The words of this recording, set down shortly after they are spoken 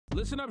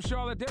Listen up,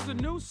 Charlotte. There's a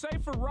new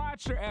safer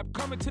rideshare app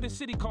coming to the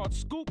city called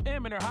Scoop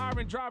M, and they're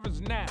hiring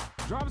drivers now.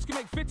 Drivers can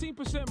make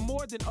 15%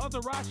 more than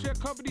other rideshare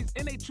companies,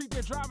 and they treat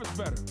their drivers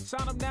better.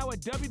 Sign up now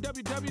at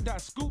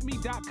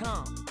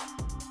www.scoopme.com.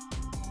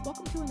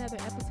 Welcome to another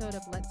episode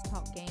of Let's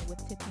Talk Game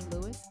with Tiffany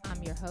Lewis.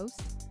 I'm your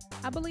host.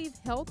 I believe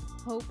health,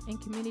 hope,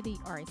 and community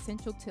are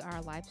essential to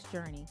our life's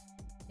journey.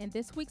 In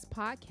this week's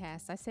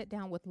podcast, I sat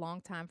down with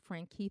longtime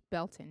friend Keith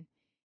Belton.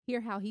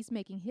 Hear how he's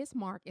making his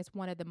mark as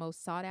one of the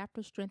most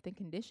sought-after strength and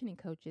conditioning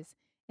coaches,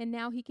 and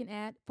now he can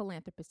add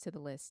philanthropists to the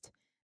list.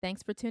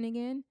 Thanks for tuning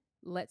in.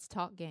 Let's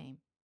talk game.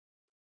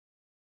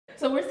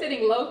 So we're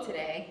sitting low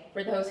today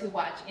for those who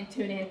watch and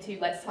tune in to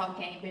Let's Talk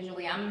Game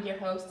visually. I'm your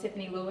host,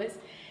 Tiffany Lewis,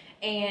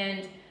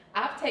 and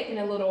I've taken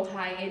a little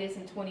hiatus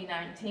in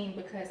 2019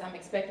 because I'm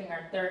expecting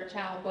our third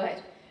child,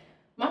 but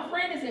my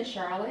friend is in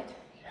Charlotte.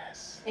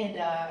 Yes. And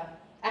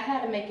I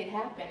had to make it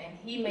happen, and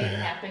he made it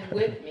happen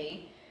with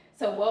me.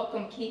 So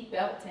welcome, Keith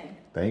Belton.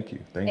 Thank you.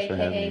 Thanks for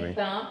having me.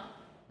 Thump.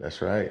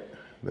 That's right.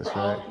 That's for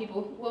right. all the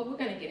people, well, we're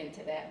going to get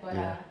into that, but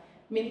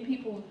many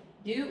people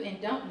do and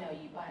don't know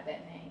you by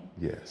that name.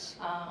 Yes.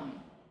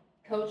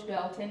 Coach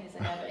Belton is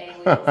another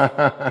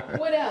alias.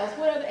 What else?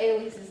 What other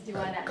aliases do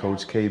I not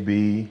Coach know?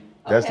 KB.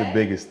 That's Okay. the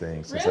biggest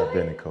thing since Really? I've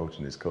been in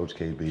coaching is Coach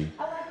KB.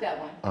 I like that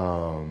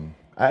one.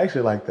 I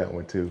actually like that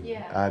one too.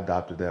 Yeah. I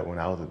adopted that when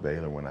I was at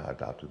Baylor when I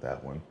adopted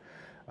that one.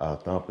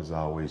 Thump is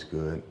always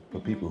good for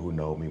people who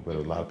know me, but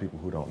a lot of people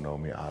who don't know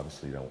me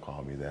obviously don't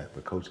call me that.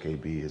 But Coach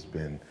KB has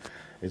been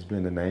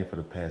the name for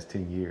the past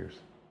 10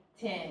 years.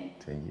 10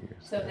 years.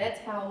 So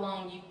that's how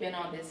long you've been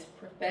on this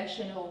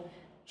professional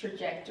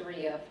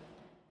trajectory of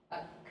a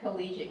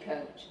collegiate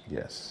coach.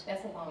 Yes.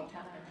 That's a long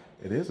time.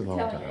 It is a long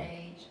Tell time. your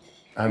age.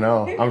 I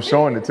know. I'm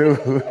showing it too.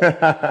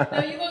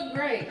 No, you look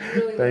great. You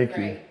really look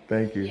great.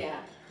 Thank you. Yeah.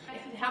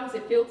 How does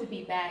it feel to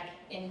be back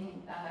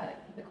in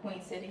the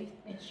Queen City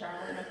in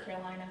Charlotte, North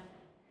Carolina?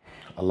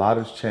 A lot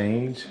has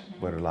changed,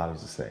 but a lot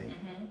is the same.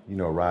 You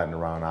know, riding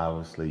around,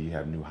 obviously, you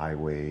have new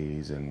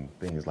highways and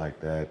things like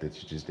that you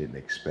just didn't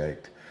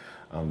expect.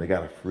 They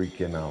got a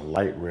freaking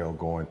light rail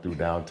going through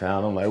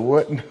downtown. I'm like,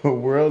 what in the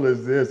world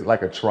is this?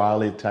 Like a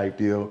trolley type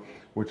deal,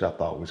 which I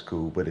thought was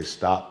cool, but it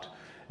stopped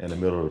in the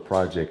middle of the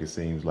project, it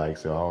seems like.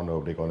 So I don't know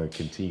if they're going to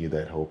continue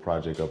that whole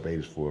project up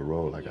Badersford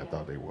Road like I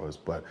thought they was.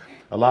 But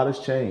a lot has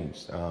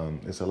changed.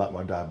 It's a lot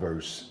more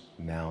diverse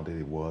now than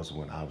it was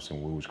when obviously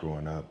when we was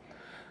growing up.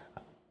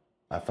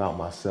 I found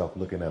myself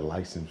looking at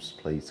license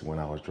plates when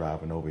I was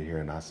driving over here,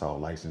 and I saw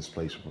license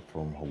plates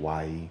from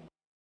Hawaii.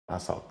 I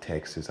saw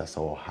Texas, I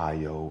saw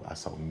Ohio, I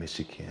saw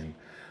Michigan,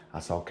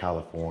 I saw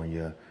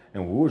California.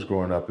 And when we was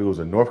growing up, it was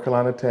a North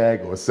Carolina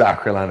tag or a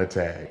South Carolina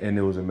tag. And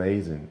it was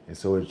amazing. And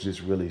so it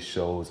just really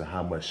shows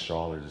how much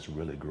Charlotte is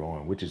really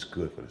growing, which is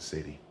good for the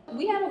city.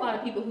 We have a lot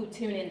of people who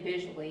tune in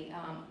visually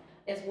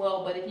as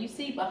well, but if you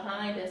see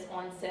behind us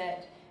on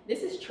set,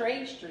 this is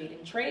Trade Street,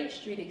 and Trade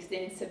Street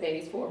extends to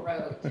Badersford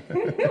Road.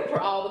 For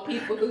all the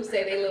people who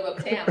say they live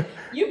uptown,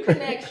 you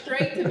connect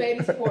straight to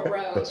Badersford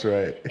Road. That's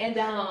right. And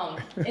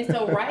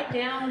so right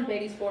down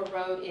Badersford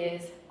Road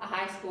is a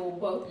high school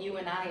both you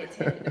and I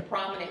attended, the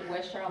prominent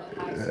West Charlotte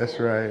High School. That's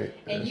right.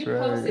 And you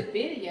posted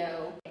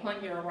video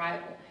upon your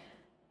arrival.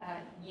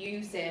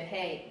 You said,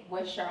 "Hey,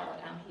 West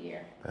Charlotte, I'm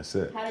here." That's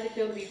it. How did it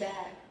feel to be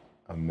back?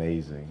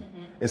 Amazing.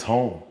 It's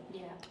home.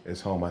 Yeah.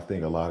 It's home. I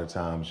think a lot of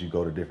times you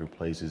go to different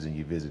places and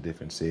you visit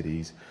different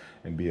cities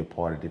and be a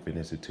part of different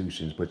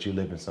institutions, but you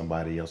live in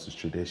somebody else's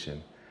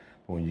tradition.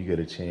 When you get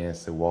a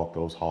chance to walk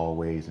those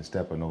hallways and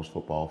step on those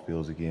football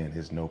fields again,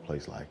 there's no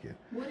place like it.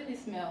 What did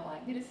it smell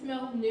like? Did it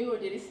smell new or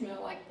did it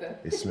smell like the...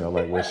 It smelled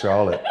like West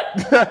Charlotte.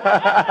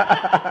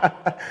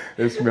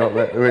 It smelled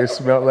like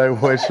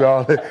West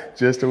Charlotte,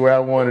 just the way I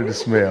wanted to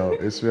smell.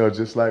 It smelled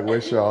just like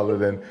West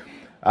Charlotte, and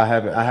I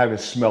haven't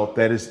smelled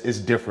that. It's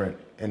different.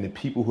 And the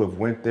people who have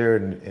went there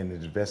and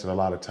invested a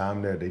lot of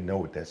time there, they know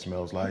what that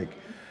smells like.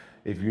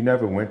 If you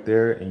never went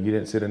there and you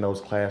didn't sit in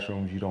those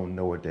classrooms, you don't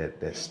know what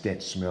that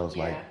stench smells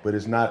like. But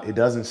it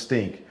doesn't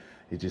stink.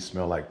 It just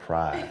smells like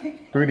pride.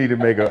 We need to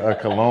make a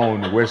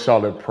cologne, West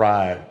Charlotte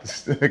Pride,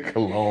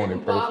 cologne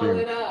and perfume. Bottle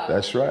it up.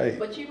 That's right.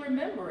 But you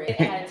remember it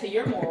added to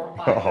your moral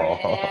fiber and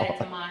it added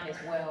to mine as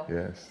well.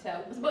 Yes.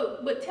 So,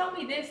 but tell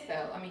me this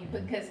though. I mean,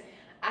 because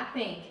I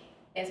think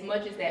as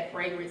much as that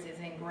fragrance is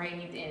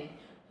ingrained in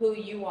who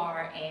you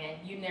are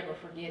and you never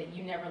forget it,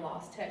 you never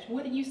lost touch.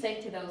 What do you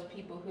say to those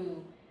people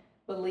who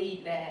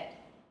believe that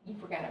you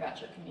forgot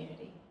about your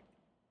community?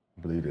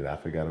 Believe that I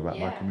forgot about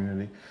my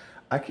community.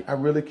 I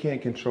really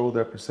can't control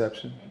their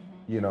perception.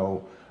 You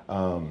know,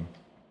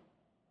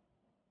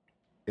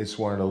 it's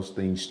one of those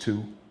things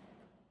too.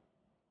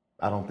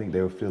 I don't think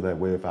they would feel that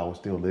way if I was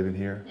still living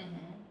here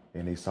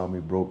and they saw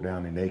me broke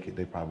down and naked.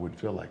 They probably wouldn't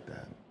feel like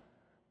that.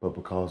 But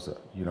because,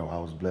 you know, I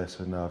was blessed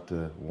enough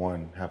to,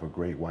 one, have a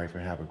great wife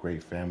and have a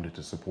great family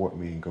to support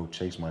me and go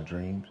chase my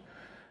dreams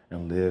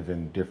and live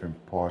in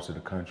different parts of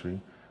the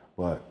country,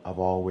 But I've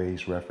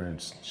always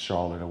referenced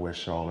Charlotte or West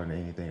Charlotte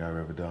in anything I've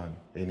ever done.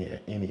 Any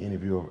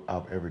interview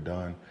I've ever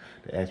done,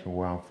 they ask me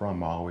where I'm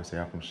from. I always say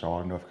I'm from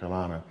Charlotte, North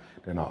Carolina.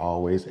 Then I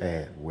always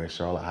add West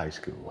Charlotte High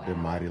School, wow. The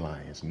Mighty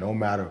Lions. No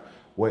matter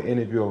what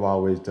interview I've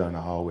always done,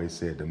 I always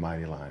said the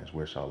Mighty Lions,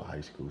 West Charlotte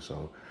High School.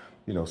 So,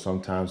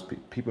 sometimes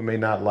people may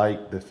not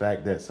like the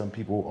fact that some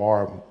people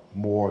are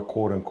more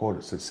quote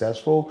unquote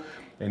successful,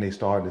 and they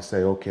start to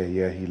say, okay,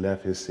 yeah, he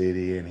left his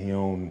city and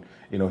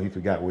he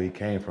forgot where he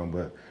came from.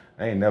 But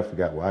I ain't never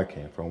forgot where I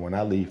came from. When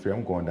I leave here,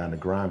 I'm going down to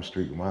Grime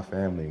Street with my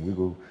family,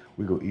 and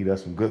we go eat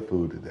us some good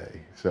food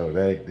today. So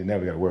they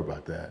never got to worry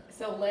about that.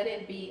 So let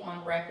it be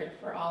on record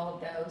for all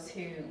of those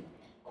who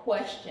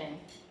question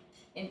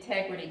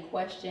integrity,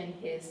 question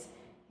his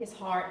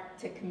heart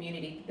to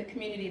community, the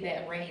community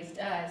that raised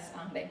us,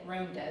 that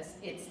groomed us.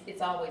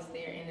 It's always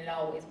there, and it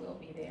always will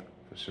be there.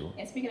 For sure.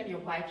 And speaking of your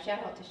wife,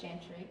 shout out to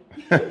Chantry.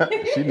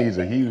 She needs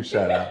a huge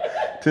shout out.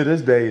 To this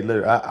day,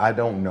 literally, I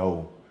don't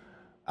know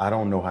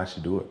how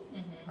she do it.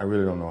 Mm-hmm. I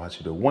really don't know how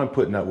she do it. One,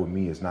 putting up with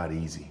me is not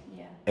easy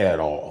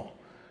at all.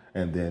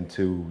 And then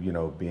two,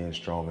 being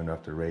strong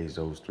enough to raise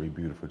those 3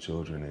 beautiful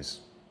children is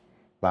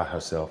by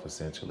herself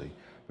essentially.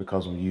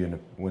 Because when you're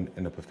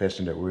in the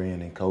profession that we're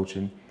in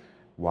coaching,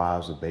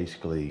 wives are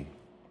basically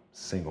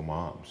single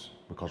moms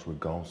because we're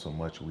gone so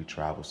much, we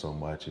travel so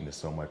much, and there's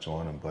so much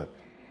on them. But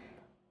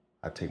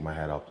I take my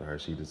hat off to her.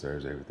 She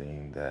deserves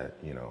everything that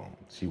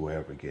she will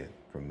ever get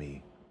from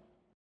me.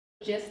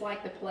 Just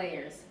like the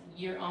players,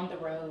 you're on the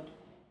road,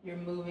 you're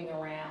moving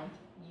around,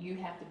 you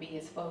have to be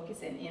as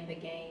focused and in the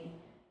game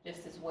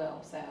just as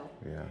well. So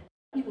yeah,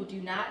 people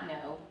do not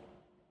know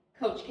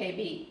Coach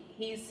KB.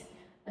 He's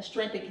a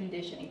strength and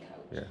conditioning coach.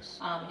 Yes.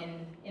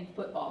 In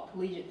football,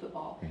 collegiate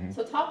football. Mm-hmm.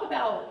 So talk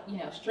about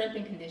strength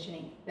and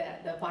conditioning,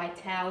 the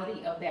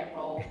vitality of that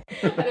role.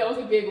 That was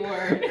a big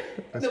word.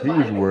 That's a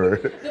huge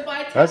word. The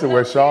vitality. That's a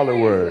West Charlotte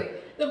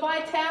word. The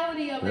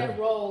vitality of that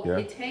role. Yeah.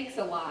 It takes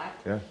a lot.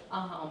 Yeah.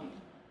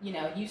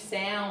 You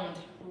sound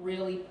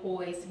really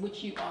poised,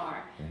 which you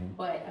are. Mm-hmm.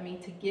 But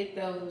to get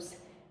those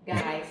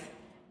guys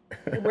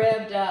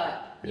revved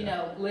up,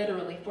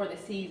 literally for the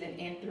season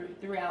and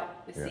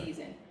throughout the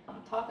season.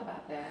 Talk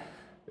about that.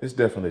 It's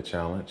definitely a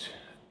challenge.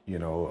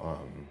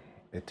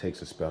 It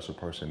takes a special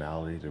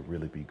personality to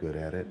really be good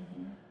at it,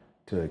 mm-hmm.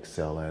 to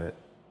excel at it.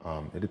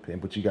 It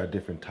depends, but you got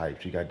different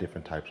types. You got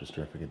different types of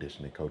strength and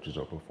conditioning coaches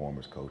or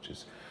performance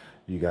coaches.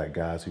 You got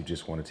guys who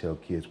just want to tell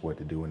kids what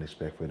to do and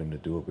expect for them to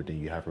do it, but then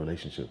you have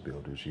relationship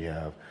builders. You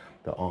have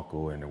the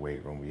uncle in the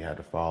weight room. You have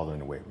the father in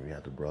the weight room. You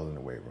have the brother in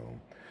the weight room.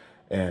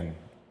 And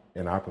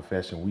in our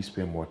profession, we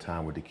spend more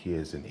time with the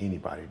kids than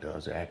anybody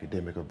does. Their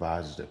academic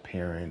advisors, their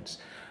parents,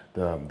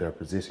 their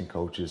position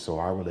coaches. So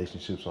our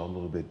relationships are a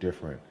little bit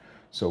different.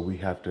 So we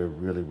have to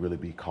really, really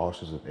be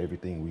cautious of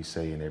everything we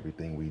say and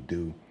everything we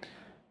do,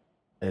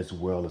 as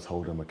well as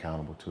hold them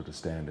accountable to the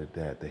standard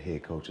that the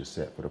head coach has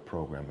set for the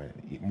program.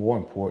 And more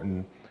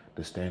important,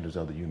 the standards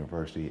of the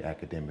university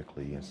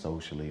academically and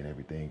socially and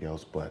everything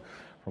else. But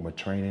from a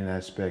training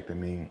aspect,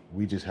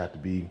 we just have to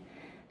be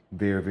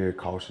very, very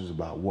cautious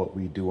about what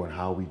we do and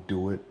how we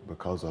do it,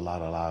 because a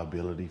lot of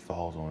liability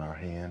falls on our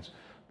hands,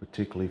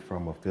 particularly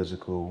from a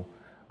physical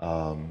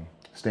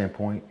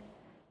standpoint.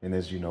 And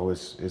as you know,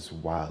 it's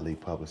widely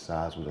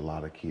publicized with a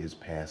lot of kids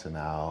passing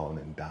out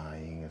and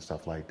dying and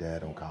stuff like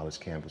that on college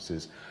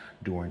campuses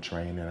during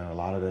training. And a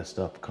lot of that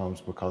stuff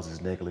comes because it's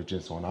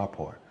negligence on our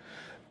part.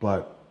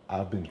 But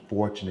I've been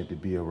fortunate to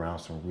be around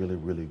some really,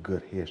 really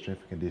good head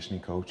strength and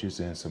conditioning coaches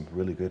and some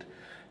really good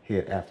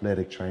head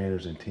athletic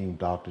trainers and team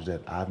doctors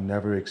that I've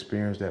never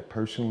experienced that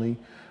personally,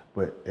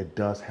 but it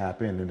does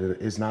happen. And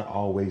it's not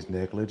always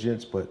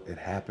negligence, but it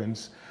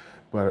happens.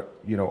 But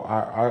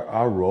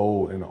our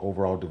role in the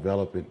overall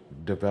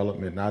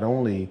development, not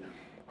only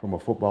from a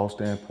football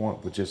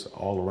standpoint, but just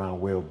all around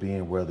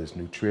well-being, whether it's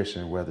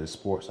nutrition, whether it's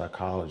sports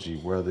psychology,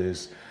 whether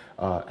it's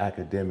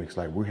academics,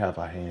 like we have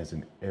our hands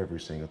in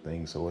every single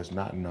thing. So it's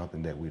not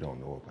nothing that we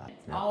don't know about.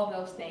 All of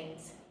those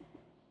things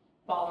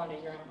fall under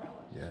your umbrella.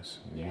 Yes,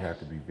 you have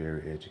to be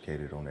very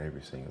educated on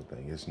every single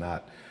thing. It's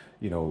not,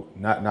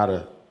 not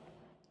a.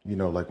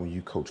 Like when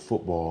you coach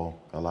football,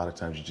 a lot of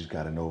times you just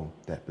got to know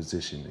that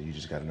position. You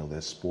just got to know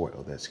that sport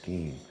or that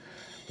scheme.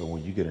 But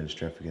when you get into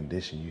strength and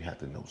conditioning, you have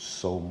to know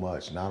so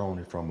much, not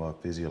only from a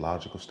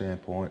physiological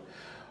standpoint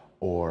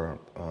or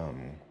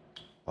an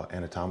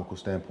anatomical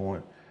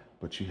standpoint,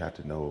 but you have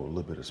to know a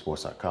little bit of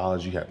sports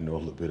psychology. You have to know a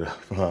little bit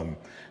of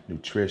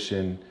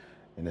nutrition,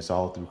 and it's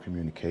all through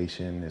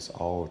communication. It's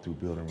all through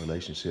building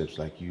relationships.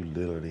 Like you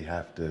literally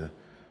have to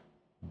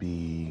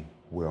be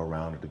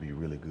well-rounded to be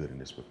really good in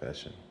this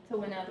profession.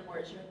 So in other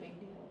words, you're a big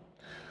deal.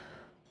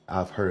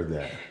 I've heard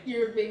that.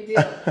 You're a big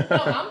deal. No,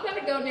 I'm going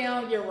to go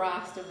down your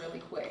roster really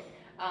quick.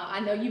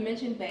 I know you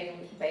mentioned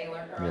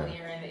Baylor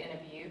earlier in the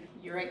interview.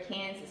 You're at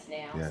Kansas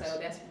now, so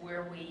that's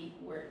where we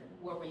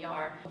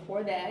are.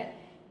 Before that,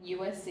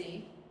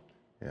 USC.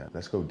 Yeah,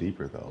 let's go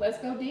deeper though. Let's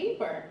go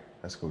deeper.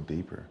 Let's go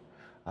deeper.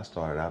 I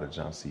started out at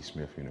John C.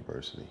 Smith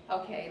University.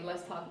 Okay,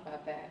 let's talk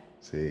about that.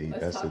 See,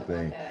 that's the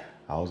thing.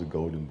 I was a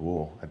Golden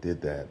Bull. I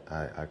did that.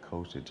 I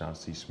coached at John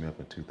C. Smith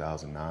in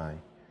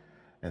 2009.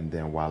 And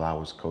then while I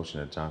was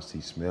coaching at John C.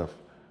 Smith,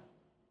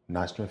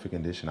 not strength and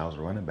conditioning, I was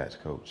a running backs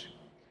coach.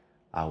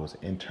 I was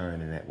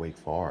interning at Wake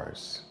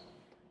Forest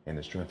in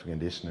the strength and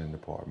conditioning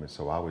department.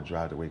 So I would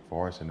drive to Wake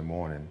Forest in the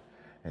morning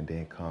and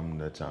then come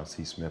to John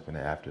C. Smith in the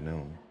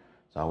afternoon.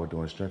 So I was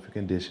doing strength and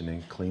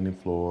conditioning, cleaning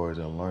floors,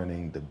 and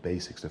learning the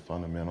basics, the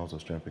fundamentals of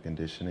strength and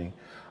conditioning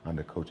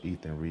under Coach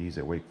Ethan Reeves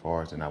at Wake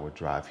Forest. And I would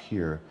drive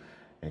here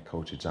and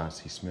coach at John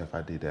C. Smith.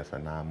 I did that for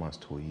 9 months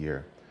to a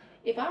year.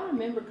 If I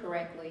remember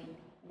correctly,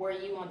 were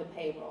you on the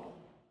payroll?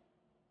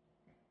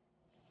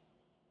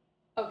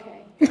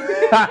 Okay. You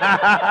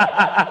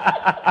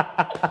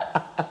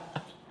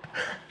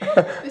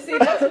see,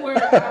 that's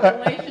where our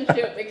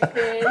relationship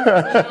extends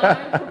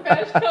beyond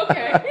professional.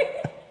 Okay.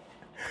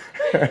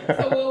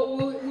 So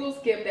we'll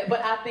skip that.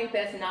 But I think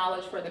that's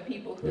knowledge for the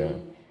people who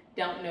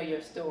don't know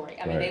your story.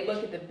 I mean, they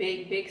look at the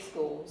big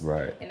schools,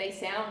 and they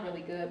sound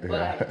really good,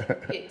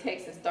 but it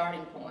takes a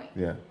starting point.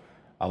 Yeah.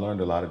 I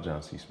learned a lot of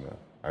John C. Smith.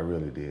 I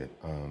really did.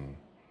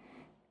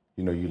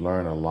 You know, you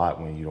learn a lot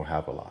when you don't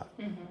have a lot,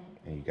 and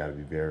you got to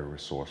be very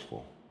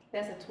resourceful.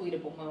 That's a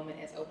tweetable moment,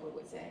 as Oprah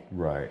would say.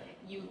 Right.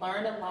 You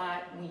learn a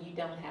lot when you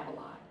don't have a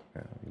lot.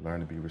 Yeah, you learn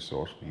to be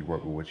resourceful. You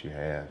work with what you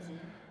have,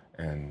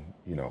 and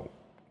you know,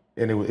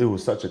 and it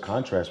was such a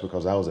contrast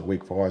because I was at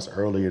Wake Forest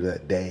earlier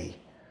that day,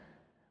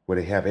 where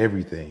they have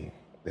everything.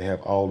 They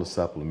have all the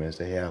supplements.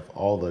 They have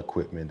all the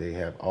equipment. They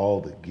have all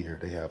the gear.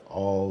 They have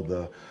all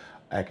the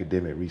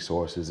academic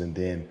resources, and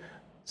then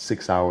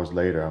 6 hours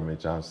later, I'm at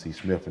John C.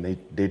 Smith, and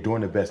they're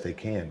doing the best they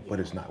can, but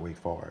it's not Wake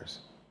Forest.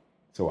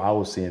 So I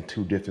was seeing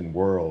two different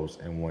worlds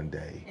in one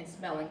day. And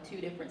smelling two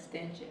different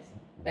stenches.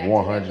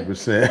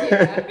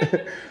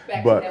 100%.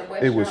 But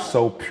it was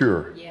so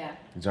pure. Yeah.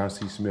 John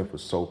C. Smith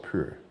was so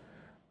pure.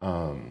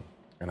 And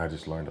I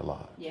just learned a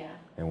lot. Yeah.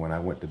 And when I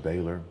went to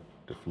Baylor,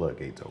 the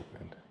floodgates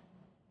opened.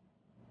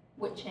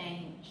 What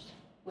changed?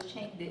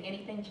 Did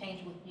anything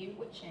change with you?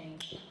 What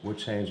changed? What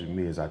changed with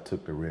me is I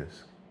took the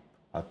risk.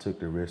 I took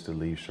the risk to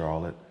leave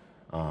Charlotte.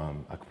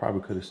 I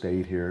probably could have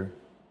stayed here,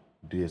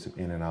 did some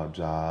in and out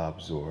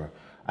jobs, or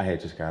I had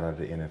just got out of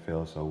the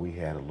NFL, so we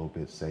had a little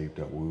bit saved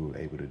up. We were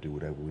able to do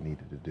whatever we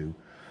needed to do.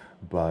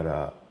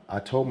 But I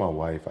told my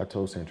wife, I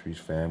told Century's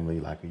family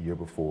like a year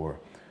before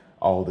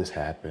all this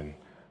happened,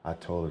 I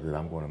told her that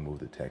I'm going to move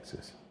to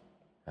Texas.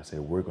 I said,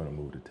 we're going to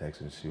move to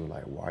Texas. She was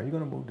like, why are you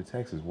going to move to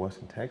Texas? What's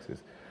in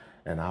Texas?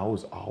 And I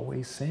was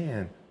always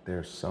saying,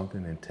 there's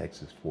something in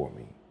Texas for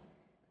me.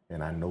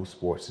 And I know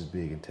sports is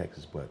big in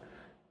Texas, but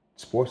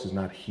sports is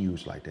not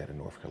huge like that in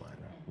North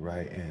Carolina,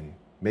 right? And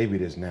maybe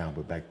it is now,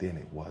 but back then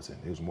it wasn't.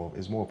 It's more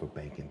of a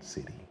banking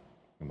city,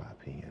 in my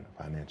opinion,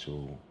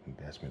 financial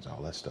investments,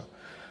 all that stuff.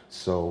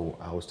 So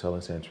I was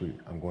telling Century,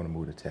 I'm going to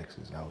move to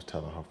Texas. And I was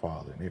telling her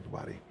father and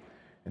everybody.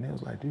 And they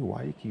was like, dude,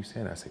 why you keep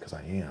saying that? I said, because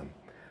I am.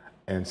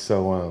 And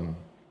so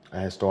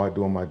I had started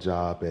doing my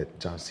job at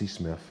John C.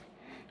 Smith,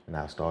 and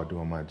I started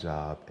doing my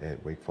job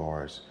at Wake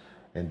Forest.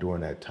 And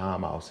during that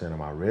time, I was sending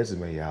my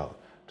resume out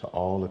to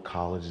all the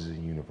colleges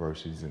and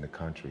universities in the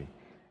country,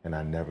 and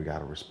I never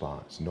got a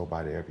response.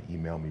 Nobody ever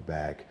emailed me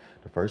back.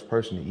 The first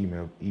person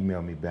to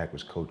email me back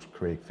was Coach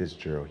Craig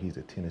Fitzgerald. He's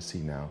at Tennessee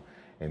now,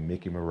 and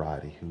Mickey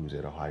Marotti, who's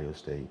at Ohio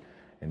State.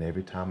 And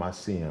every time I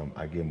see him,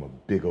 I give him a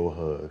big old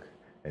hug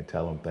and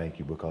tell him thank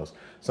you, because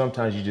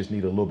sometimes you just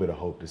need a little bit of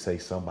hope to say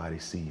somebody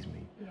sees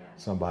me. Yeah.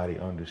 Somebody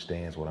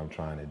understands what I'm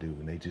trying to do,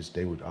 and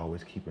they would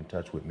always keep in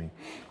touch with me.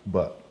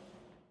 But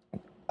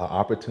an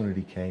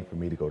opportunity came for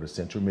me to go to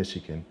Central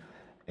Michigan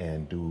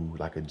and do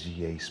like a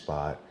GA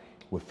spot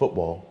with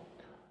football.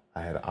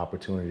 I had an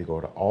opportunity to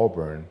go to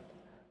Auburn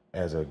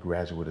as a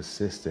graduate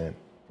assistant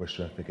for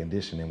strength and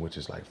conditioning, which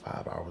is like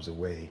 5 hours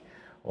away.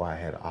 Or I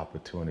had an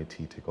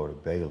opportunity to go to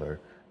Baylor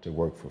to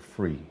work for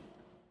free,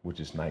 which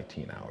is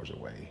 19 hours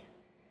away.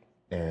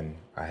 And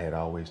I had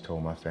always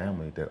told my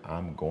family that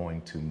I'm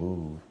going to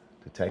move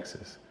to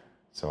Texas.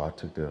 So I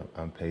took the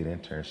unpaid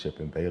internship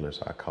in Baylor.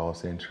 So I called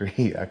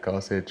Century.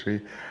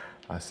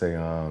 I say,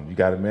 you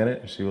got a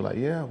minute? And she was like,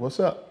 yeah, what's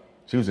up?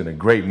 She was in a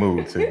great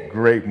mood, too,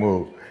 great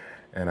mood.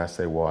 And I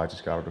say, well, I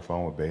just got off the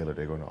phone with Baylor.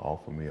 They're going to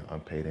offer me an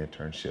unpaid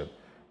internship,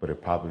 but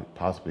it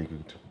possibly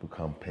could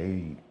become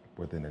paid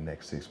within the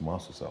next 6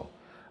 months or so.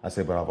 I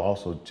said, but I've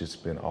also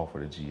just been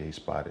offered a GA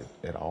spot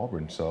at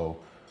Auburn. So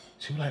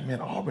she was like,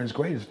 man, Auburn's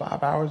great. It's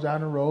 5 hours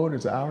down the road.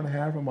 It's an hour and a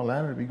half from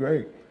Atlanta. It'd be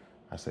great.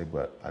 I say,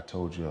 but I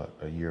told you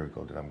a year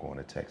ago that I'm going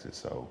to Texas.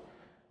 So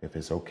if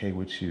it's okay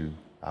with you,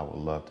 I would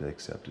love to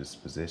accept this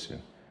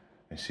position.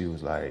 And she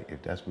was like,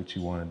 if that's what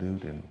you want to do,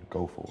 then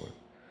go for it.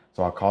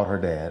 So I called her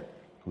dad,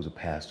 who's a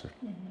pastor,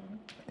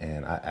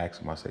 and I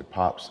asked him, I say,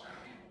 Pops,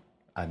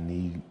 I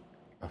need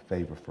a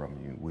favor from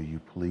you. Will you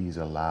please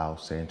allow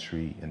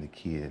Century and the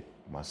kid,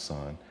 my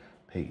son,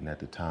 Peyton at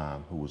the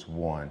time, who was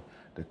 1,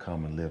 to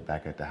come and live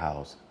back at the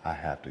house? I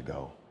have to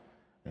go.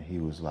 And he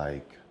was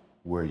like,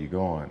 where are you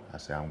going? I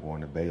said, I'm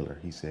going to Baylor.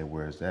 He said,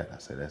 where is that? I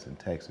said, that's in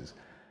Texas.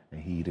 And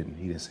he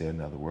didn't say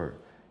another word.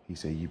 He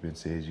said, you've been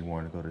saying you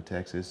wanted to go to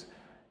Texas.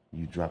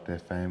 You drop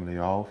that family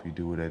off, you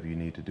do whatever you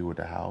need to do at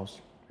the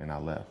house, and I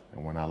left.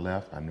 And when I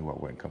left, I knew I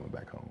wasn't coming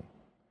back home.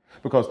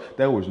 Because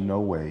there was no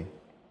way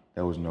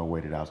that I was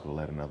going to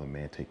let another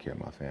man take care of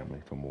my family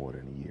for more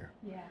than a year.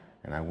 Yeah.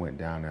 And I went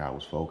down there, I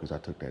was focused. I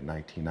took that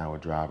 19-hour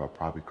drive. I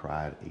probably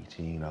cried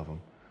 18 of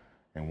them.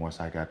 And once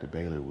I got to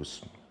Baylor,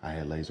 I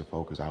had laser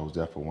focus. I was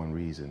there for one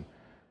reason,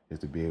 is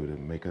to be able to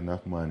make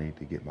enough money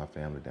to get my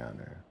family down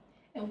there.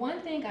 And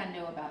one thing I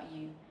know about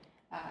you,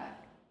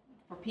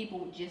 for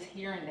people just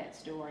hearing that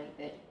story,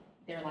 that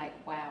they're like,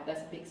 wow,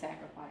 that's a big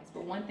sacrifice.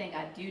 But one thing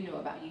I do know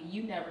about you,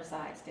 you never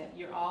sidestep.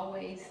 You're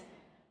always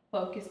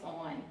focused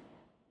on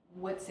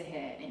what's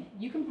ahead. And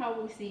you can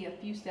probably see a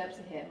few steps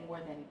ahead more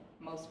than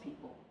most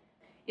people.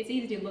 It's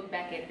easy to look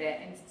back at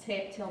that and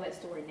tell that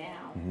story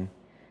now. Mm-hmm.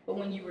 But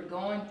when you were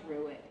going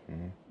through it,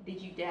 Mm-hmm.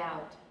 did you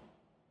doubt?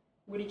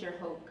 Where did your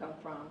hope come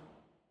from?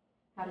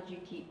 How did you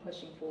keep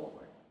pushing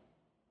forward?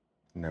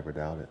 Never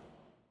doubted.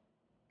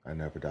 I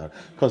never doubted.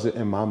 Because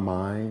in my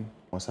mind,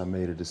 once I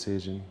made a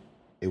decision,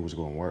 it was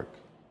going to work.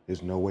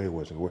 There's no way it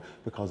wasn't going to work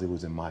because it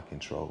was in my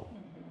control.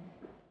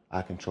 Mm-hmm.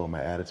 I control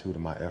my attitude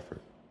and my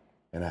effort.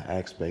 And I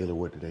asked Baylor,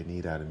 what do they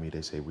need out of me?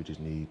 They say, we just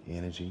need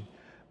energy,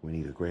 we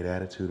need a great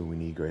attitude, and we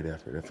need great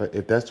effort.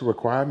 If that's the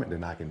requirement,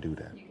 then I can do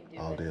that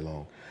all day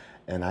long.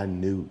 And I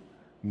knew,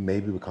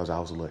 maybe because I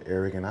was a little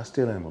arrogant, I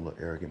still am a little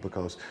arrogant,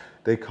 because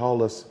they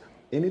call us,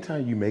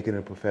 anytime you make it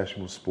in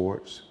professional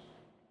sports,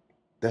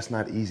 that's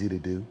not easy to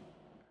do.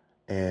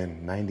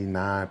 And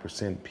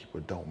 99%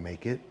 people don't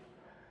make it.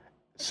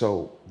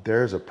 So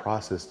there's a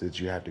process that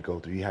you have to go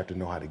through. You have to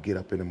know how to get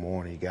up in the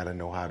morning. You got to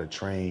know how to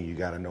train. You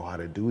got to know how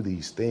to do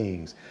these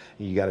things.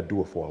 And you got to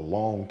do it for a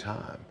long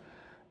time.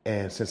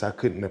 And since I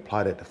couldn't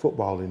apply that to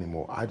football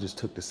anymore, I just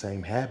took the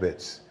same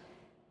habits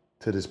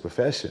to this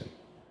profession.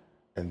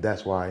 And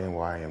that's why I am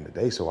where I am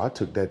today. So I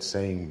took that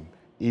same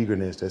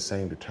eagerness, that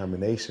same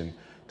determination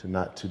to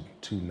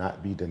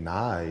not be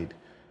denied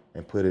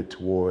and put it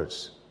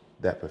towards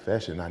that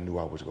profession. I knew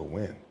I was going to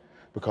win.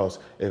 Because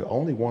if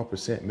only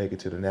 1% make it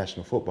to the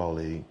National Football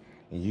League,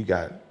 and you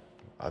got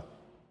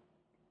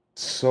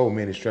so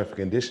many strength and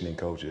conditioning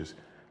coaches,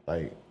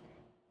 like,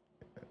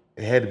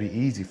 it had to be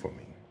easy for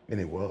me, and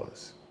it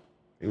was.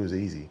 It was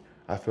easy.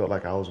 I felt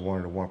like I was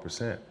one of the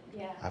 1%.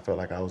 Yeah. I felt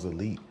like I was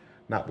elite,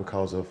 not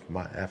because of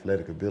my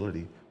athletic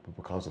ability, but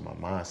because of my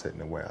mindset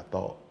and the way I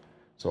thought.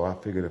 So I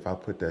figured if I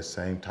put that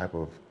same type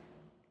of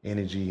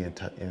energy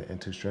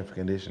into strength and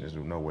conditioning, there's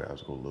no way I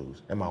was going to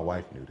lose. And my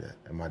wife knew that,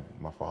 and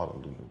my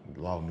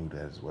father-in-law knew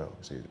that as well.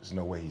 So there's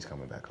no way he's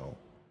coming back home.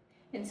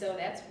 And so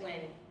that's when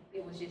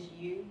it was just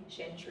you,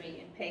 Chantry,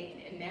 and Peyton,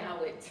 and now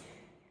it's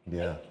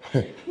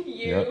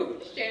you,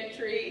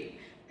 Chantry,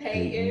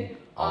 Peyton,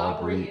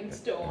 Aubrey, and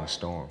Storm.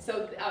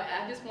 So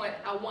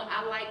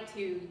I like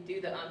to do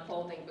the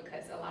unfolding,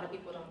 because a lot of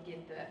people don't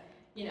get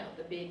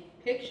the big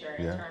picture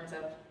in terms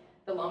of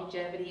the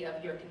longevity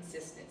of your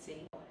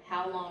consistency,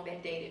 how long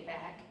that dated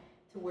back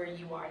to where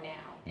you are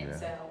now. And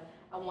so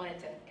I wanted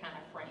to kind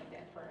of frame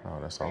that for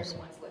everyone's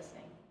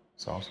listening.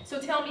 That's awesome.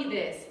 So tell me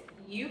this,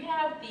 you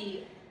have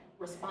the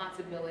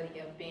responsibility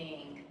of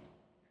being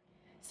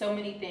so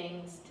many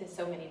things to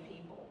so many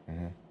people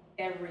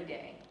every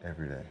day.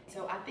 Every day.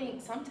 So I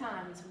think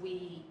sometimes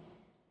we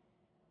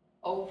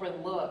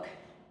overlook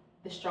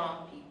the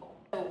strong people.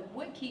 So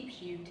what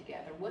keeps you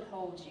together? What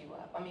holds you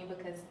up? I mean,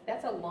 because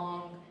that's a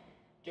long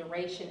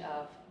duration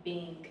of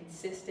being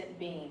consistent,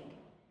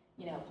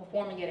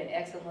 performing at an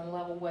excellent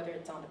level, whether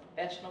it's on the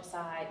professional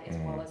side as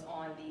well as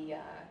on the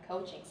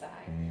coaching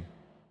side.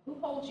 Who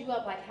holds you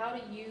up? Like, how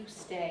do you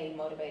stay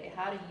motivated?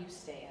 How do you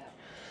stay up?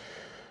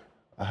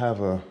 I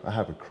have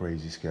a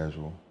crazy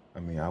schedule. I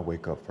mean, I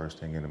wake up first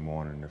thing in the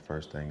morning. The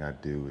first thing I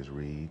do is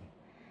read.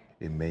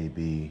 It may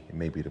be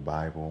the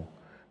Bible,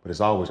 but it's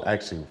always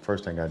actually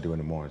first thing I do in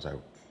the morning is I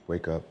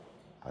wake up.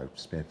 I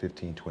spend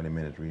 15, 20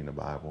 minutes reading the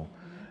Bible.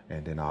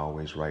 And then I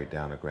always write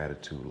down a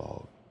gratitude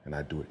log, and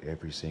I do it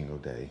every single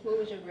day. What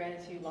was your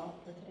gratitude log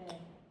for today?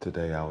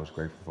 Today I was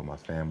grateful for my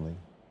family.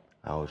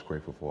 I was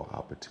grateful for an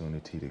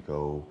opportunity to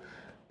go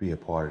be a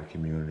part of the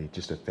community,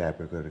 just the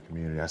fabric of the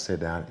community. I sat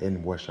down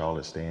in West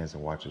Charlotte stands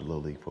and watched a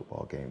Little League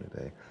football game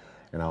today.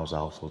 And I was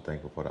also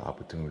thankful for the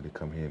opportunity to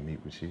come here and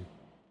meet with you.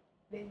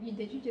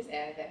 Did you just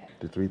add that?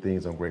 The 3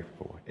 things I'm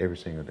grateful for every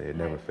single day. It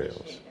never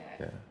fails.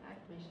 That. I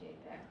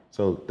appreciate that.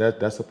 So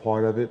that's a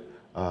part of it.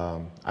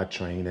 I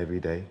train every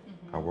day.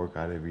 I work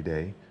out every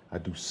day. I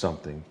do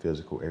something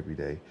physical every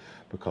day,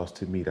 because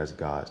to me, that's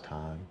God's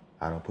time.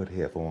 I don't put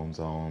headphones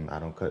on. I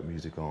don't cut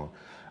music on.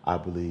 I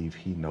believe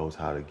He knows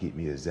how to get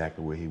me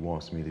exactly where He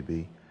wants me to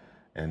be,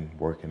 and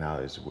working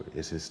out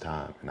is His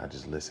time, and I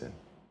just listen.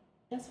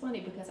 That's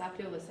funny, because I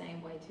feel the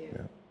same way too.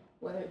 Yeah.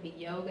 Whether it be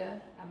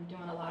yoga, I'm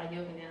doing a lot of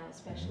yoga now,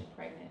 especially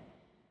pregnant.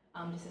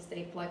 Just to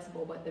stay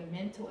flexible, but the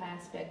mental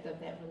aspect of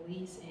that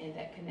release and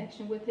that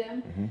connection with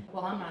Him.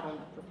 Well, I'm not on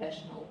the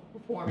professional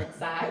performance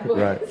side,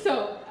 but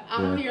so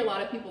I hear a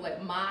lot of people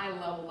at my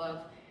level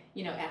of,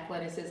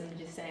 athleticism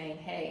just saying,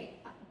 "Hey,"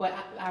 but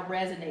I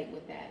resonate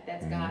with that.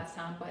 That's God's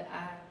time, but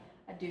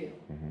I do.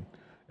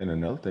 And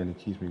another thing that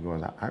keeps me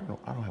going is I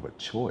don't have a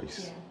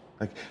choice. Yeah.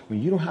 Like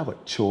when you don't have a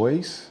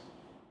choice,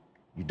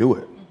 you do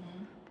it.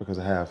 Because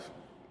I have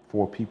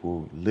 4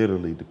 people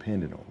literally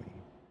dependent on me.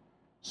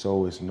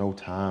 So it's no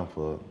time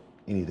for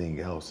anything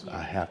else.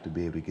 I have to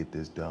be able to get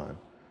this done.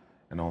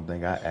 And the only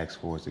thing I ask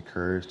for is the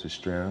courage, the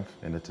strength,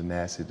 and the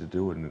tenacity to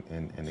do it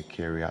and to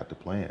carry out the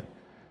plan.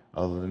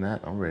 Other than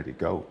that, I'm ready to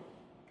go.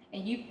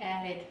 And you've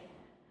added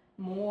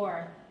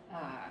more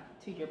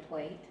to your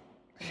plate.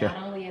 Yeah.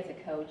 Not only as a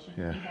coach,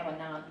 you Yeah. have a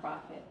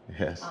nonprofit.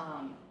 Yes.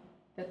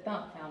 The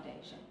Thump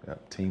Foundation.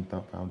 Yep. Team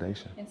Thump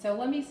Foundation. And so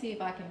let me see if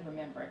I can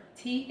remember.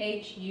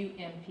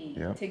 THUMP.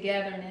 Yep.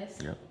 Togetherness.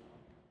 Yep.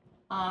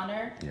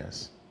 Honor.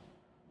 Yes.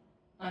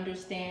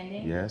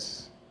 Understanding.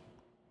 Yes.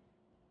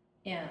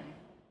 M.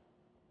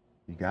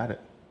 You got it.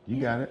 You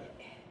got it.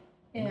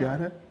 You M.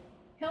 got it.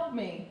 Help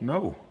me.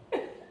 No.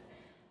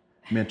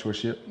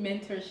 Mentorship.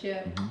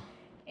 Mentorship.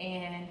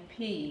 And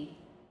P.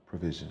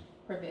 Provision.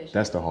 Provision.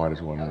 That's the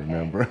hardest one to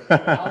remember. I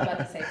was about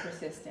to say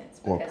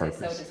persistence Or because it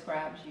purpose. so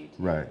describes you.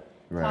 Too. Right.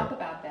 Right. Talk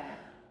about that.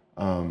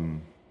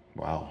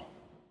 Wow.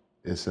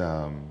 It's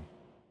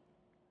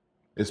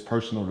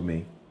personal to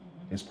me.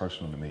 It's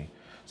personal to me.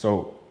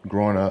 So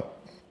growing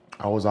up,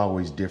 I was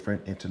always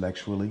different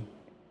intellectually,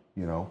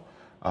 you know.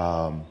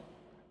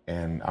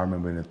 And I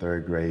remember in the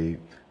 3rd grade,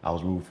 I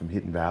was moved from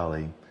Hidden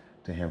Valley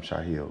to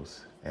Hampshire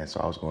Hills. And so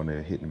I was going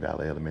to Hidden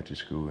Valley Elementary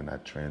School and I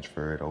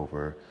transferred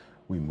over.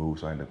 We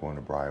moved, so I ended up going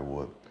to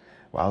Briarwood.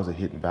 While I was at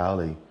Hidden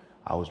Valley,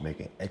 I was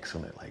making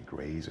excellent like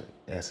grades, or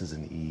S's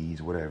and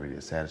E's, whatever it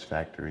is,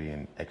 satisfactory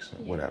and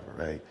excellent, whatever,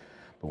 right?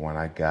 But when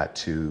I got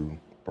to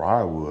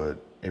Briarwood,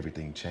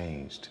 everything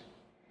changed.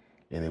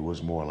 And it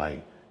was more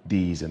like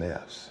D's and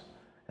F's.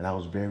 And I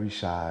was very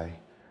shy,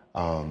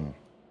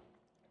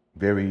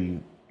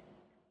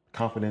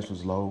 confidence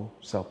was low,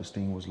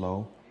 self-esteem was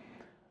low.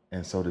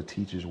 And so the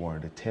teachers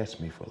wanted to test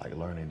me for like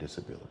learning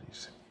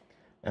disabilities.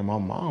 And my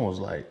mom was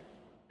like,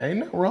 ain't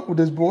nothing wrong with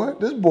this boy.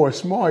 This boy's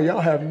smart.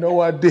 Y'all have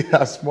no idea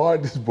how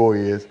smart this boy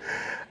is.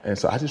 And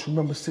so I just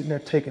remember sitting there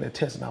taking a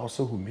test and I was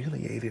so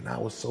humiliated and I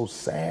was so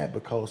sad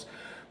because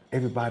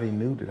everybody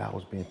knew that I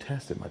was being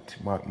tested. I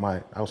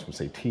was going to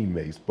say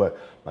teammates, but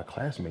my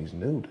classmates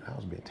knew that I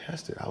was being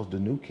tested. I was the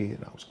new kid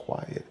and I was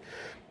quiet.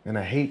 And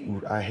I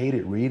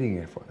hated reading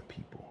in front of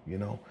people, you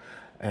know.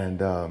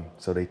 And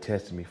so they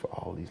tested me for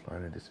all these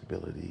learning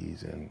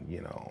disabilities and,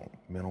 you know,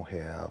 mental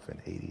health and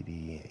ADD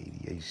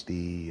and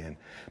ADHD and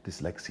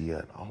dyslexia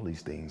and all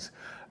these things.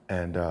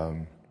 And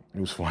it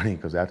was funny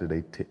because after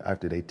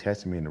they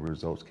tested me and the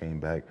results came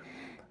back,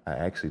 I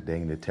actually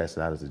dang near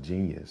tested out as a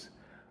genius.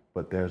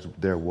 But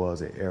there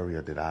was an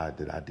area that I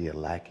did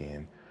lack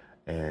in,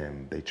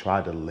 and they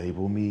tried to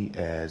label me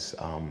as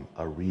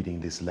a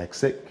reading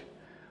dyslexic.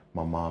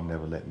 My mom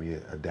never let me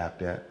adopt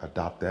that.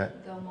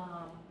 Go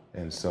mom.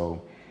 And so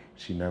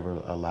she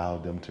never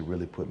allowed them to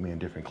really put me in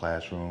different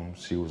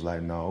classrooms. She was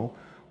like, no,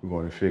 we're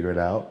going to figure it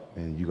out.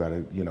 And you got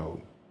to, you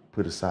know,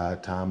 put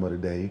aside time of the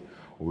day,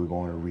 or we're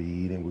going to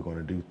read and we're going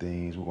to do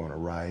things, we're going to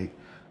write,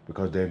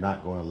 because they're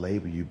not going to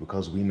label you,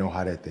 because we know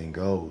how that thing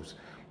goes.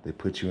 They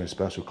put you in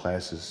special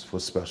classes for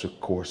special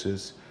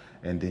courses,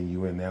 and then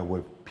you're in there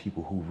with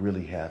people who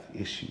really have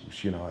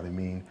issues, you know what I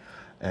mean?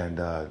 And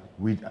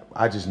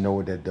I just know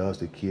what that does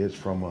to kids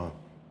from a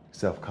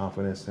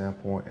self-confidence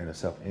standpoint and a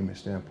self-image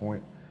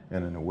standpoint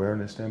and an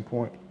awareness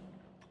standpoint.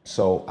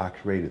 So I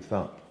created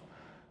Thump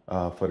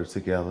for the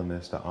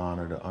togetherness, the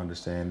honor, the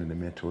understanding, the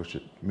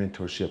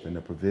mentorship and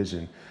the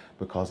provision,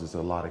 because there's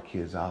a lot of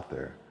kids out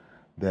there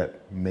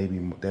that maybe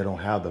they don't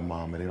have the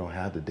mom and they don't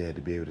have the dad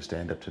to be able to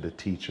stand up to the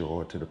teacher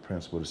or to the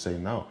principal to say,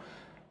 no,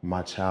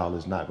 my child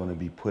is not going to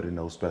be put in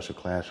those special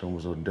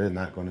classrooms, or they're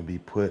not going to be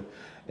put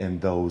in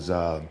those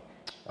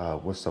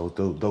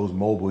those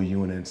mobile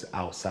units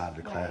outside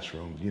the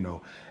classrooms, you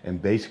know,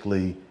 and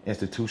basically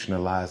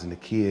institutionalizing the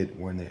kid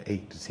when they're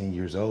 8 to 10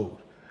 years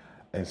old.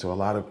 And so a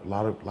lot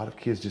of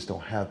kids just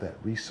don't have that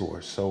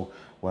resource. So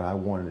what I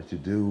wanted to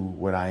do,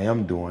 what I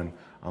am doing,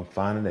 I'm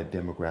finding that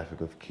demographic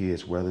of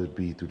kids, whether it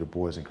be through the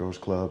Boys and Girls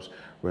Clubs,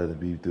 whether it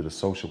be through the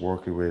social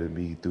worker, whether it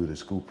be through the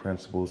school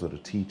principals or the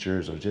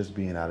teachers, or just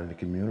being out in the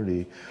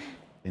community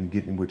and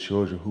getting with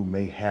children who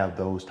may have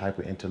those type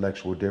of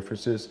intellectual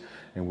differences.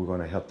 And we're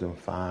going to help them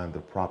find the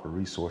proper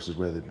resources,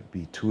 whether it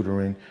be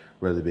tutoring,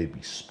 whether it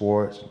be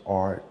sports,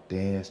 art,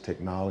 dance,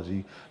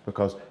 technology,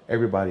 because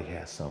everybody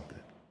has something.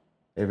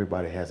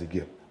 Everybody has a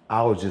gift.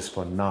 I was just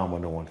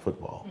phenomenal in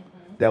football.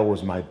 That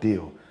was my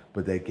deal.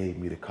 But they gave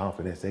me the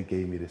confidence, they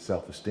gave me the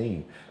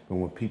self-esteem. But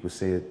when people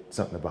said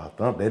something about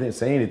Thump, they didn't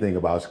say anything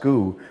about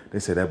school. They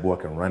said that boy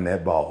can run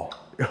that ball,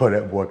 or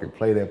that boy can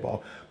play that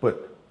ball.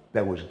 But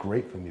that was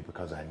great for me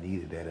because I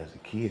needed that as a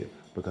kid,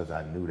 because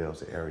I knew there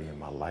was an area in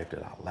my life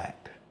that I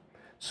lacked.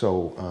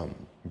 So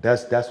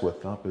that's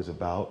what Thump is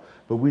about.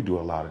 But we do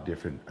a lot of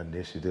different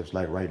initiatives.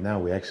 Like right now,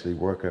 we're actually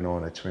working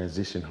on a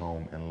transition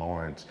home in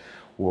Lawrence,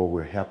 where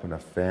we're helping a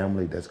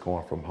family that's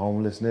going from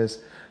homelessness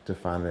to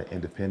finding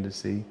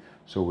independency.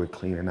 So we're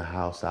cleaning the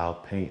house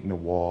out, painting the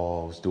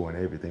walls, doing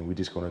everything. We're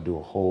just going to do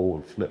a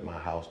whole flip my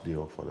house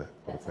deal for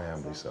the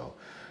family. Awesome. So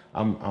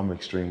I'm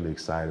extremely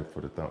excited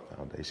for the Thump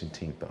Foundation,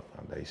 Team Thump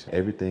Foundation.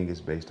 Everything is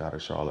based out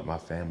of Charlotte. My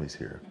family's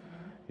here.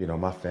 You know,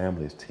 my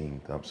family is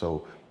Team Thump.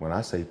 So when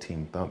I say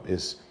Team Thump,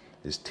 it's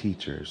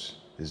teachers,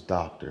 it's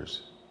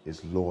doctors,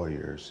 it's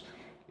lawyers,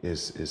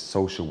 it's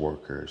social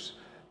workers,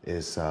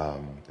 it's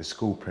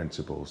school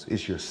principals,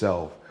 it's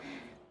yourself.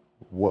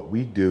 What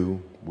we do,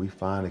 we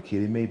find a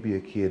kid. It may be a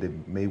kid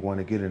that may want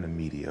to get into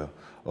media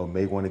or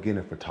may want to get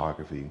into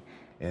photography,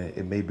 and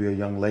it may be a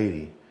young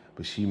lady,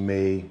 but she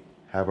may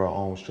have her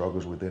own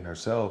struggles within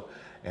herself.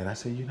 And I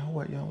say, you know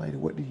what, young lady,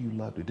 what do you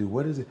love to do?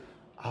 What is it?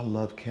 I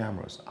love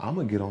cameras. I'm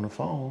gonna get on the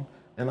phone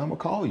and I'm gonna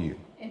call you.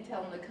 And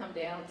tell them to come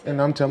down.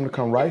 And I'm telling them to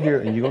come right here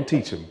and you're gonna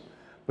teach them.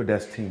 But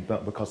that's Team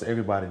Thump, because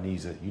everybody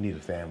needs you need a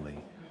family.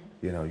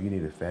 You know, you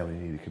need a family,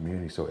 you need a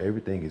community. So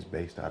everything is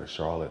based out of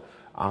Charlotte.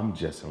 I'm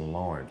just in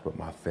Lawrence, but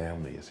my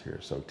family is here.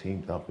 So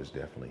Team Thump is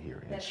definitely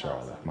here in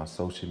Charlotte. Awesome. My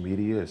social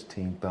media is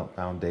Team Thump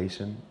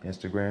Foundation,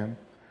 Instagram,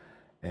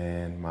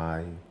 and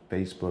my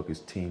Facebook is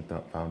Team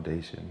Thump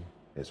Foundation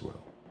as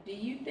well. Do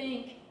you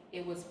think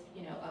it was,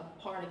 you know, a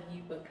part of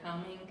you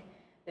becoming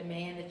the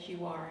man that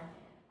you are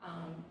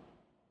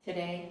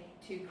today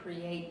to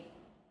create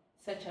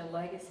such a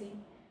legacy?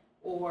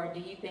 Or do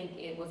you think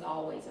it was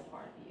always a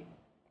part of you?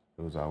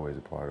 It was always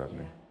a part of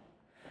me.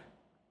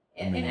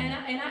 And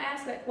I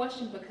ask that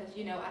question because,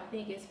 you know, I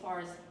think as far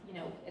as, you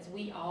know, as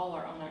we all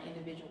are on our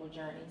individual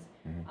journeys,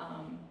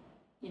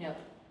 you know,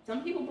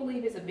 some people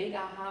believe it's a big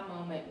aha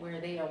moment where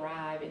they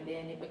arrive and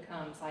then it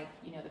becomes like,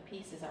 you know, the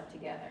pieces are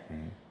together.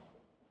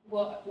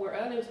 Well, where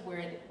others,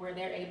 where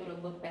they're able to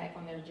look back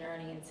on their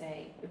journey and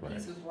say, the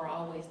pieces were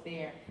always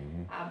there.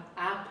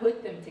 I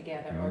put them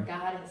together, or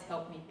God has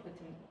helped me put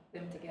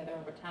them together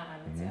over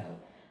time. And so,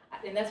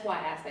 and that's why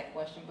I asked that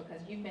question,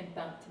 because you've been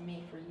Thump to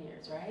me for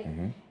years, right?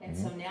 And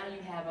so now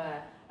you have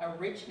a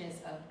richness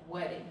of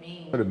what it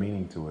means. Put a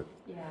meaning to it.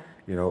 Yeah.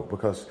 You know,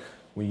 because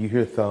when you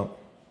hear Thump,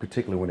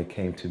 particularly when it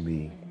came to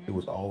me, it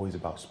was always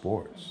about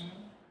sports.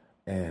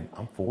 And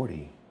I'm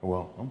 40.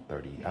 Well, I'm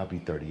 30. I'll be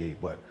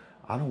 38, but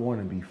I don't want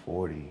to be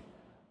 40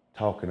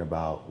 talking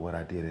about what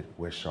I did at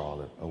West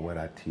Charlotte or what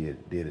I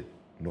did at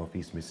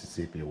Northeast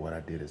Mississippi or what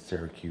I did at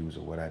Syracuse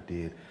or what I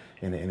did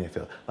in the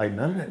NFL. Like,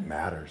 none of that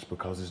matters,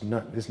 because it's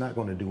not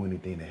going to do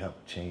anything to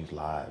help change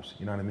lives.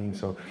 You know what I mean?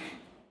 So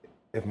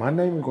if my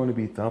name is going to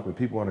be Thump and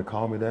people want to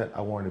call me that,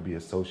 I want to be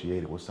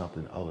associated with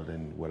something other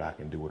than what I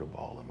can do with a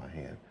ball in my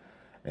hand.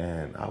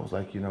 And I was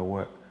like, you know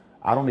what?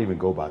 I don't even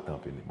go by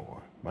Thump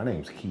anymore. My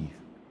name's Keith.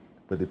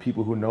 But the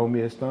people who know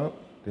me as Thump,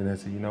 then they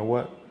say, you know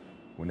what?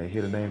 When they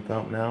hear the name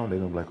Thump now, they're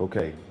going to be like,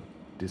 okay,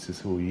 this is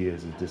who he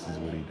is and this is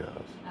what he does.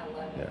 I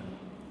love it.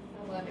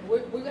 I love it.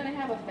 We're going to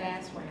have a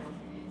fast round.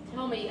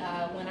 Tell me,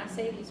 when I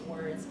say these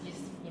words, just,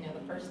 you know,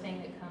 the first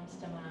thing that comes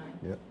to mind.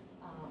 Yep.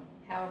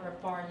 However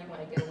far you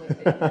want to go with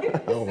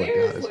it. Oh my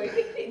Seriously.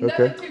 gosh.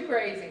 Nothing too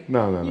crazy.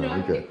 No. You know,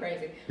 I can get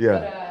crazy. Yeah.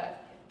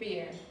 But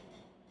fear.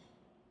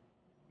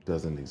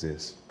 Doesn't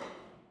exist.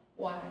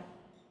 Why?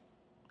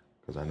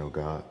 Because I know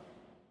God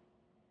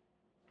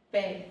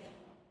Faith.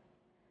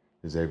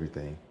 is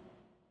everything.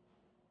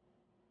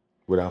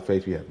 Without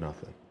faith, you have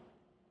nothing.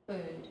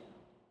 Food.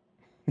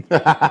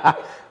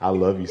 I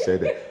love you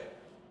said that,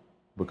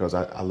 because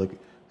I look,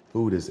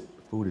 food is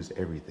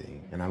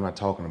everything. And I'm not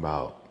talking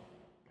about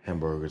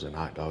hamburgers and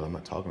hot dogs. I'm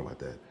not talking about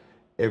that.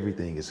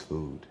 Everything is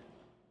food.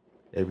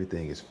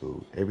 Everything is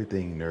food.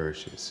 Everything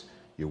nourishes.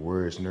 Your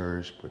words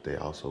nourish, but they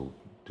also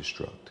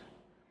destruct.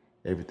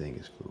 Everything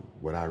is food.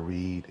 What I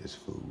read is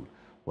food.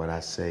 What I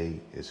say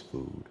is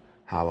food.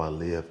 How I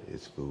live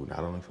is food, not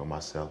only for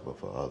myself, but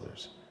for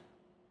others.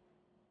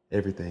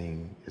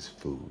 Everything is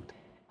food.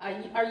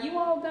 Are you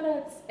all going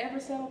to ever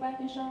settle back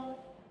in Charlotte?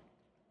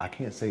 I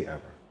can't say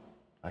ever.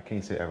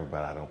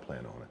 But I don't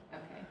plan on it.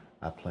 Okay.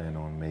 I plan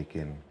on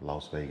making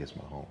Las Vegas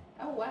my home.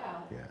 Oh,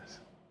 wow. Yes.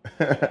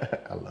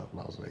 I love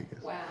Las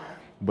Vegas. Wow.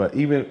 But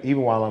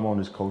even while I'm on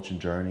this coaching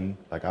journey,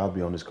 like, I'll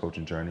be on this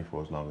coaching journey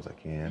for as long as I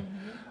can.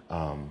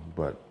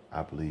 But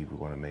I believe we're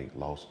going to make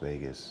Las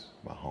Vegas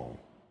my home.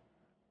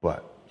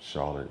 But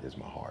Charlotte is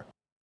my heart.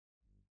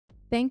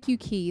 Thank you,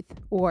 Keith,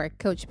 or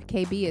Coach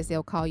KB as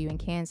they'll call you in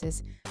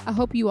Kansas. I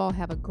hope you all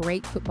have a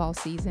great football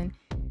season.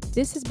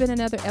 This has been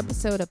another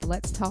episode of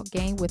Let's Talk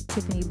Game with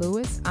Tiffany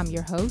Lewis. I'm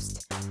your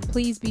host.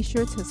 Please be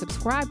sure to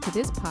subscribe to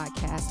this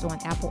podcast on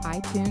Apple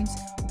iTunes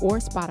or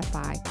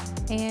Spotify.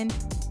 And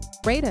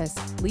rate us.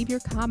 Leave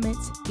your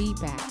comments,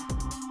 feedback.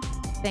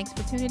 Thanks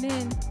for tuning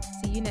in.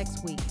 See you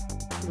next week.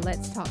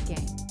 Let's Talk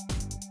Game.